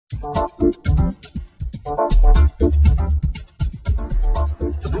The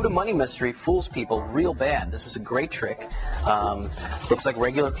Buddha Money Mystery fools people real bad. This is a great trick. Looks like a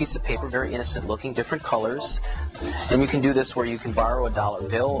regular piece of paper, very innocent looking, different colors. And you can do this where you can borrow a dollar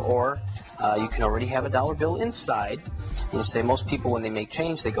bill, or you can already have a dollar bill inside. You'll say most people, when they make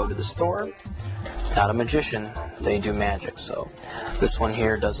change, they go to the store. Not a magician, they do magic. So this one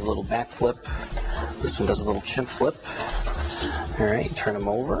here does a little back flip. This one does a little chimp flip. All right, you turn them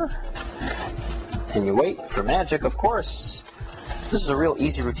over. And you wait for magic, of course. This is a real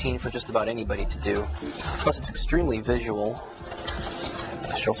easy routine for just about anybody to do. Plus, it's extremely visual.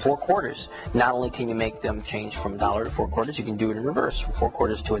 I show 4 quarters. Not only can you make them change from $1 to 4 quarters, you can do it in reverse. From 4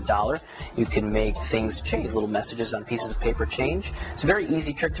 quarters to $1, you can make things change. Little messages on pieces of paper change. It's a very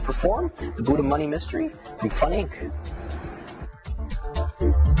easy trick to perform. The Buddha Money Mystery from Fun Inc.